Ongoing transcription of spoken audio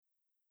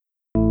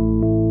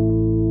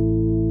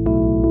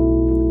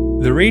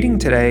The reading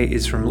today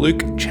is from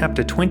Luke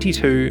chapter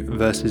 22,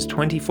 verses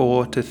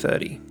 24 to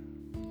 30.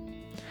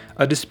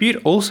 A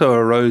dispute also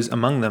arose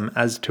among them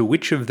as to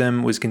which of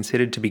them was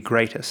considered to be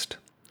greatest.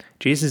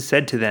 Jesus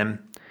said to them,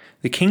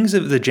 "The kings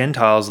of the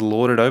Gentiles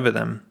lord it over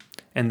them,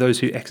 and those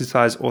who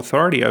exercise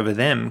authority over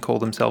them call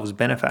themselves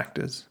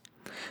benefactors.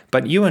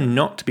 But you are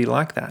not to be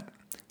like that.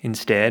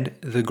 Instead,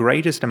 the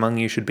greatest among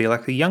you should be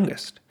like the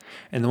youngest,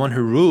 and the one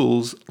who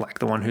rules like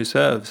the one who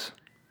serves.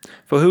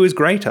 For who is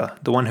greater,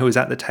 the one who is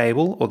at the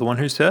table or the one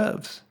who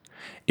serves?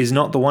 Is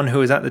not the one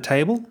who is at the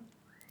table?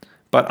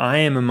 But I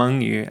am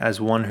among you as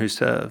one who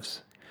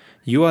serves.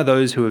 You are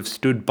those who have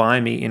stood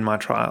by me in my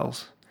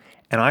trials,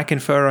 and I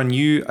confer on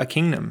you a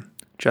kingdom,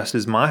 just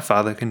as my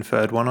Father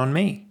conferred one on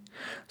me,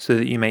 so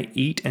that you may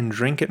eat and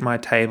drink at my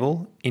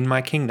table in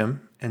my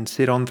kingdom and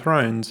sit on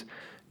thrones,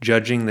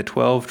 judging the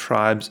 12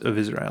 tribes of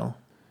Israel."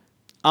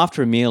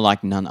 After a meal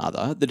like none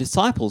other, the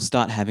disciples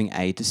start having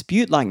a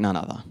dispute like none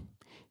other.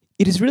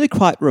 It is really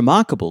quite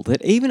remarkable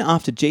that even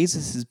after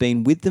Jesus has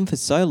been with them for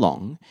so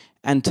long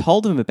and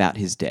told them about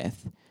his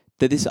death,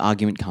 that this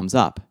argument comes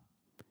up.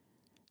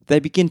 They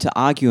begin to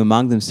argue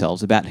among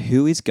themselves about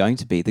who is going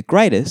to be the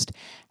greatest.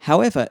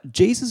 However,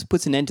 Jesus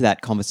puts an end to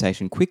that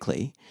conversation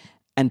quickly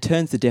and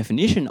turns the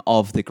definition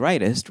of the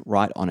greatest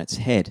right on its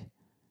head.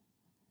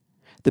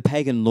 The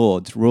pagan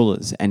lords,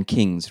 rulers, and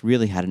kings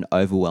really had an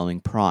overwhelming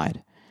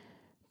pride.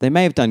 They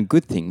may have done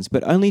good things,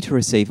 but only to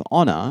receive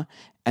honour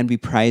and be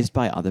praised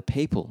by other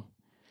people.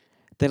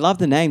 They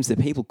loved the names that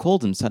people called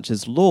them, such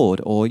as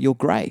Lord or Your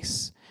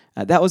Grace.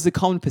 That was the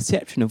common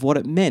perception of what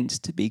it meant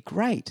to be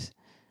great.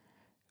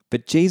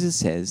 But Jesus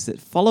says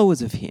that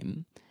followers of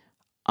him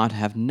are to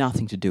have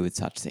nothing to do with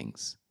such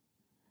things.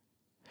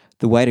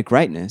 The way to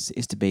greatness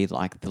is to be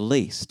like the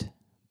least,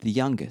 the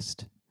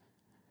youngest.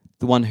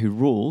 The one who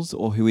rules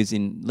or who is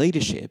in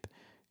leadership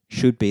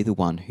should be the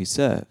one who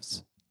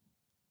serves.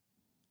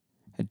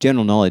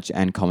 General knowledge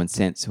and common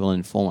sense will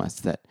inform us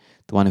that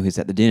the one who is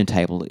at the dinner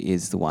table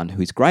is the one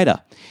who is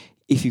greater.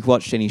 If you've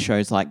watched any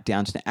shows like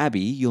Downton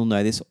Abbey, you'll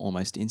know this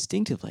almost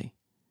instinctively.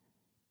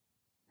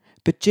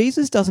 But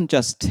Jesus doesn't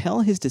just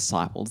tell his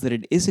disciples that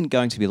it isn't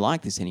going to be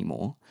like this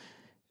anymore,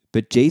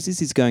 but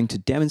Jesus is going to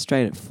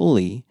demonstrate it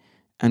fully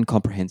and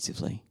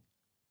comprehensively.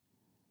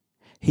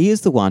 He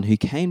is the one who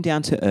came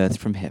down to earth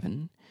from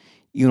heaven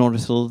in order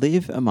to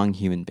live among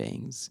human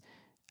beings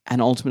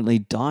and ultimately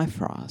die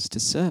for us to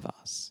serve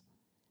us.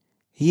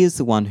 He is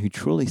the one who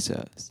truly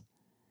serves.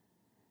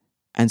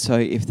 And so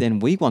if then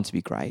we want to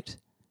be great,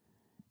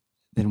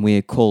 then we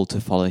are called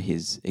to follow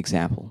his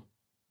example.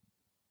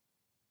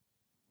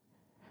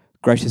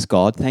 Gracious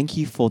God, thank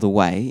you for the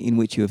way in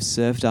which you have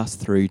served us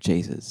through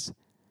Jesus.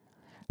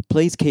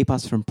 Please keep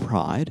us from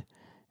pride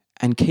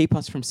and keep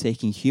us from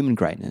seeking human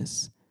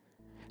greatness,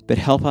 but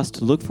help us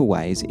to look for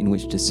ways in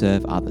which to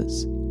serve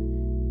others.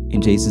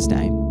 In Jesus'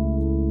 name,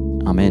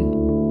 Amen.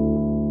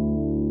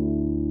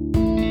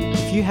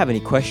 If you have any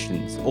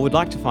questions or would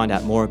like to find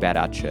out more about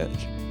our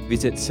church,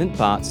 visit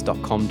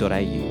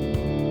stbarts.com.au.